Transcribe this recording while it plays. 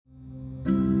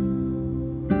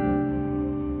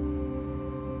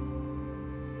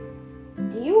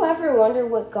ever wonder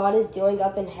what God is doing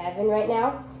up in heaven right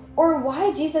now? Or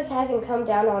why Jesus hasn't come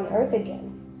down on earth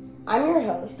again? I'm your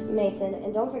host, Mason,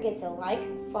 and don't forget to like,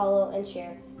 follow, and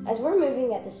share as we're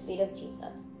moving at the speed of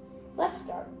Jesus. Let's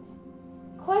start.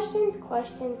 Questions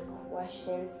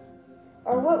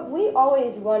are what we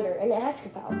always wonder and ask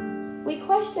about. We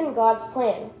question God's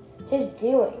plan, His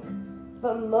doing,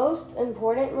 but most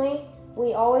importantly,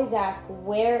 we always ask,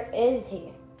 where is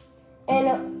He?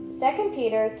 In 2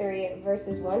 Peter 3,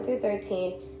 verses 1 through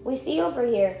 13, we see over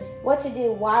here what to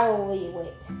do while we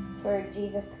wait for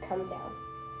Jesus to come down.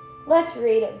 Let's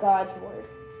read God's Word.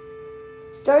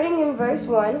 Starting in verse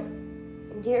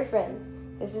 1, Dear friends,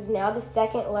 this is now the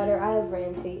second letter I have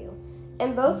written to you.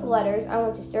 In both letters, I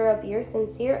want to stir up your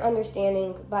sincere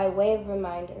understanding by way of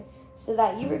reminder, so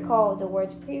that you recall the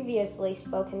words previously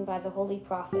spoken by the holy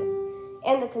prophets,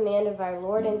 and the command of our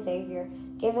Lord and Savior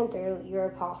given through your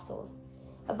apostles.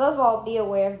 Above all, be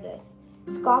aware of this.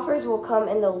 Scoffers will come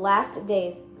in the last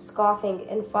days, scoffing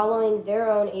and following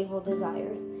their own evil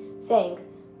desires, saying,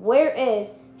 Where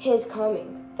is His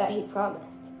coming that He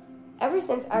promised? Ever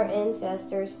since our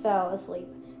ancestors fell asleep,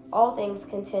 all things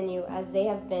continue as they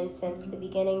have been since the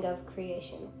beginning of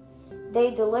creation. They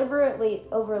deliberately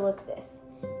overlook this.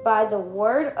 By the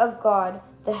word of God,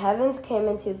 the heavens came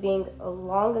into being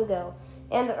long ago,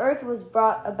 and the earth was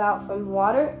brought about from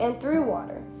water and through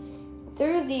water.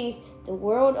 Through these, the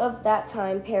world of that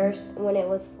time perished when it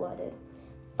was flooded.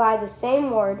 By the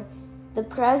same word, the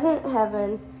present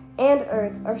heavens and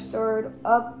earth are stored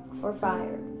up for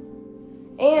fire,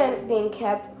 and being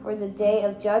kept for the day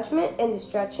of judgment and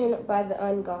destruction by the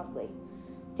ungodly.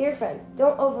 Dear friends,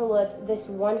 don't overlook this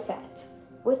one fact.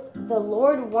 With the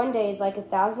Lord, 1 day is like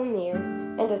 1,000 years,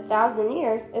 and 1,000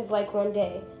 years is like 1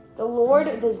 day. The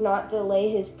Lord does not delay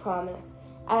His promise,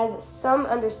 as some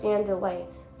understand delay,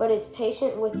 but is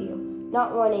patient with you,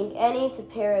 not wanting any to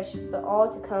perish, but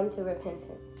all to come to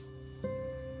repentance.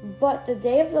 But the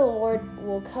day of the Lord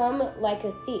will come like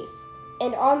a thief,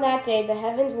 and on that day the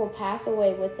heavens will pass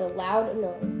away with a loud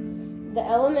noise. The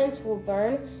elements will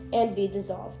burn and be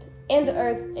dissolved, and the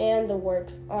earth and the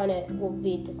works on it will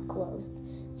be disclosed.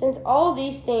 Since all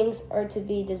these things are to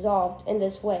be dissolved in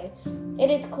this way, it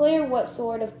is clear what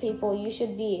sort of people you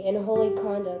should be in holy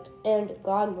conduct and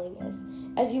godliness,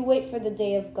 as you wait for the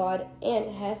day of God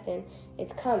and hasten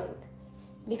its coming.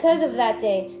 Because of that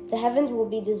day, the heavens will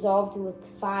be dissolved with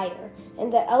fire,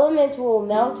 and the elements will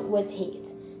melt with heat.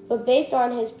 But based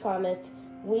on His promise,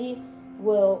 we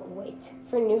will wait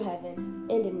for new heavens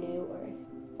and a new earth,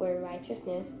 where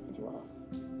righteousness dwells.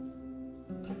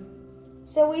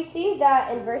 So we see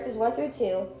that in verses 1 through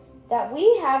 2, that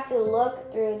we have to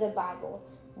look through the Bible.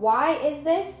 Why is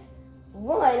this?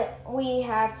 1, we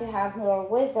have to have more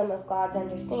wisdom of God's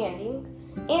understanding.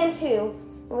 And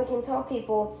 2, we can tell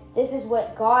people this is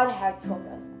what God has told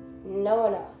us, no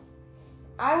one else.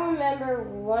 I remember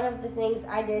one of the things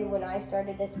I did when I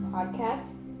started this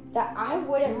podcast, that I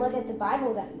wouldn't look at the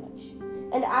Bible that much.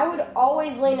 And I would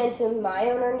always lean into my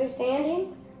own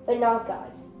understanding, but not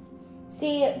God's.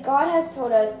 See, God has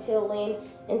told us to lean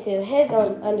into His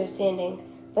own understanding,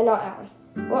 but not ours.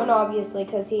 Well, obviously,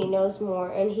 because He knows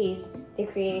more, and He's the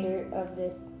creator of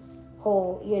this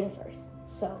whole universe.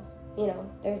 So,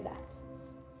 there's that.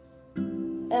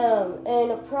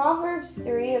 In Proverbs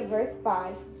 3, verse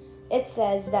 5, it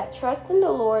says that trust in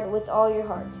the Lord with all your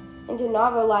heart, and do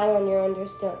not rely on your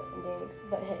understanding,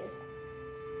 but His.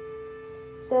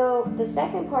 So, the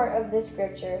second part of this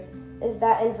scripture is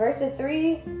that in verses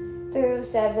 3 through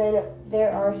 7,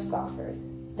 there are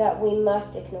scoffers that we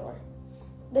must ignore.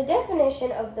 The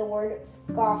definition of the word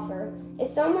scoffer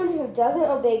is someone who doesn't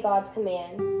obey God's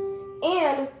commands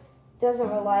and doesn't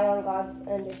rely on God's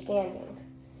understanding.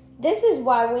 This is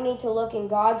why we need to look in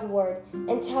God's word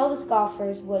and tell the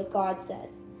scoffers what God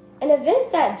says. An event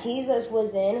that Jesus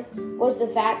was in was the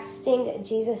fasting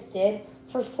Jesus did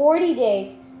for 40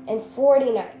 days and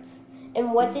 40 nights.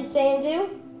 And what did Satan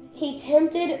do? He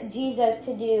tempted Jesus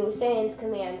to do Satan's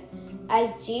command,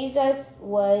 as Jesus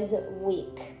was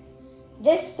weak.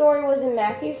 This story was in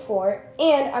Matthew 4,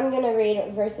 and I'm going to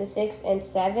read verses 6 and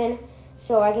 7,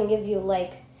 so I can give you,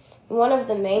 one of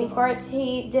the main parts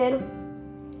he did.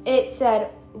 It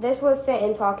said, this was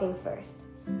Satan talking first.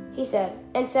 He said,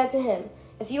 and said to him,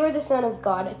 If you are the Son of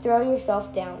God, throw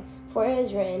yourself down, for it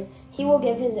is written, He will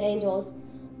give His angels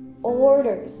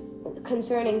orders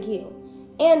concerning you,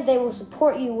 and they will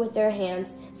support you with their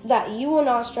hands, so that you will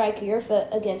not strike your foot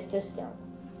against a stone.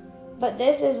 But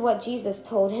this is what Jesus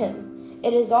told him.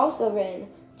 It is also written,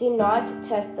 Do not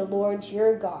test the Lord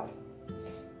your God.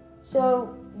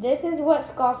 So this is what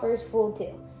scoffers will do,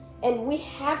 and we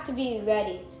have to be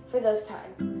ready for those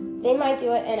times. They might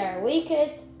do it in our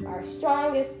weakest, our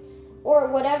strongest, or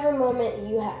whatever moment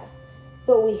you have.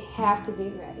 But we have to be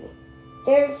ready.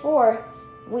 Therefore,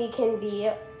 we can be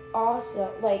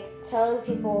also telling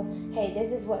people, hey,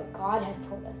 this is what God has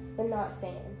told us, but not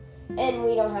sin. And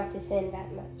we don't have to sin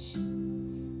that much.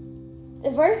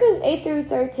 The verses 8 through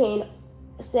 13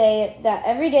 say that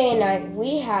every day and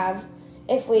night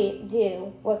if we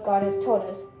do what God has told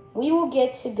us, we will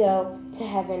get to go to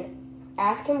heaven,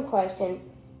 ask Him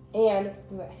questions, and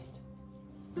rest.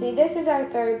 See, this is our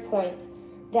third point,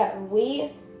 that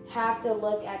we have to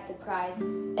look at the prize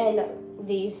in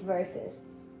these verses.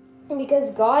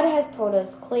 Because God has told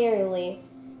us clearly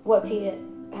what He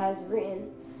has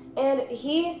written. And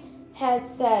He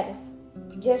has said,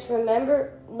 just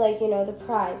remember, the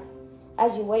prize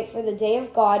as you wait for the day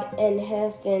of God and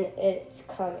hasten its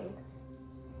coming.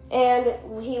 And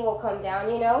He will come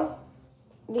down,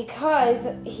 because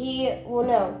He will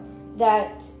know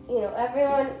that,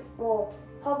 everyone will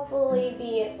hopefully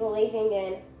be believing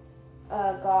in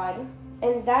God.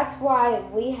 And that's why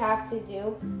we have to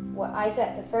do what I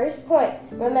said. The first point,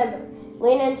 remember,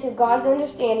 lean into God's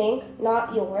understanding,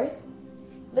 not yours.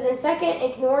 But then second,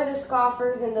 ignore the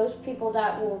scoffers and those people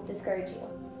that will discourage you.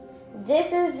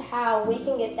 This is how we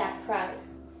can get that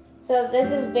prize. So this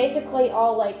is basically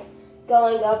all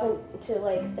going up into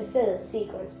a set of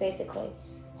sequence, basically.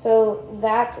 So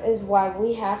that is why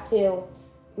we have to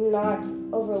not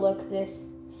overlook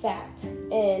this fact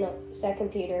in 2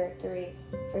 Peter 3,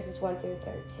 verses 1 through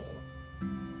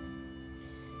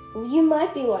 13. You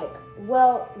might be like,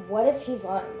 well, what if he's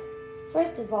lying?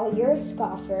 First of all, you're a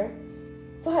scoffer.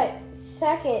 But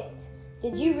second,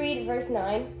 did you read verse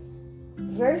 9?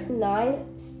 Verse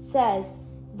 9 says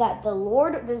that the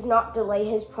Lord does not delay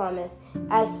His promise,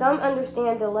 as some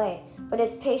understand delay, but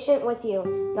is patient with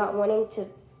you, not wanting to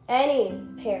any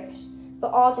perish,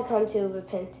 but all to come to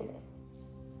repentance.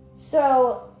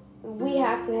 So we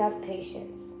have to have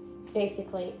patience,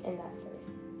 basically, in that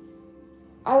verse.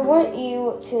 I want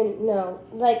you to know,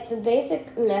 the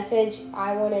basic message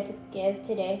I wanted to give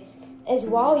today is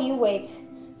while you wait,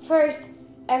 first,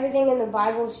 everything in the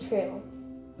Bible is true,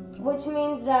 which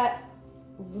means that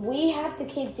we have to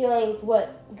keep doing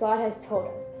what God has told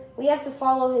us. We have to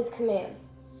follow His commands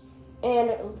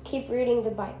and keep reading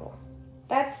the Bible.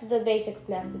 That's the basic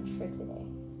message for today.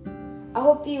 I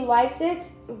hope you liked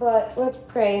it, but let's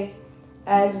pray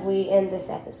as we end this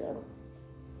episode.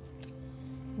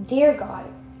 Dear God,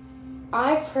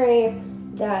 I pray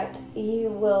that You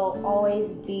will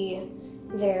always be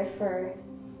there for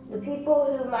the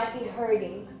people who might be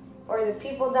hurting, or the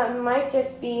people that might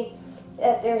just be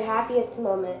at their happiest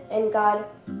moment. And God,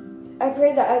 I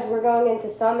pray that as we're going into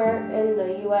summer in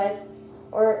the U.S.,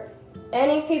 or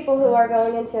any people who are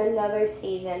going into another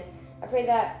season, I pray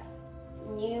that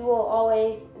You will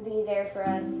always be there for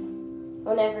us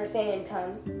whenever Satan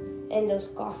comes, and those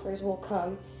scoffers will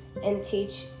come and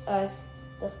teach us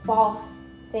the false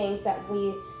things that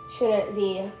we shouldn't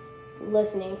be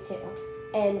listening to,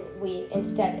 and we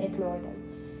instead ignore them.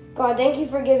 God, thank You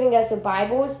for giving us a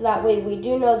Bible so that way we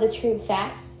do know the true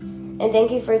facts. And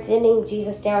thank You for sending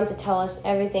Jesus down to tell us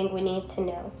everything we need to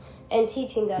know and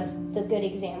teaching us the good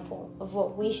example of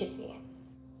what we should be.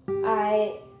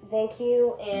 I thank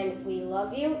You, and we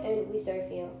love You, and we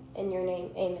serve You. In Your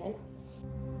name, amen.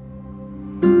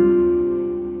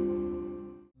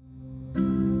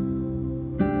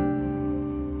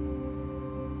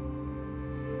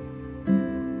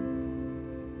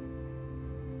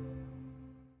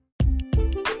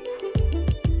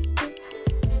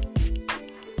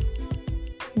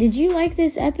 Did you like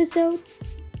this episode?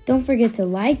 Don't forget to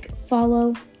like,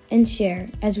 follow, and share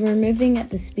as we're moving at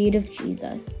the speed of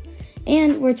Jesus.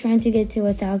 And we're trying to get to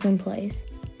 1,000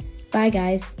 plays. Bye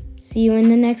guys. See you in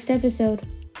the next episode.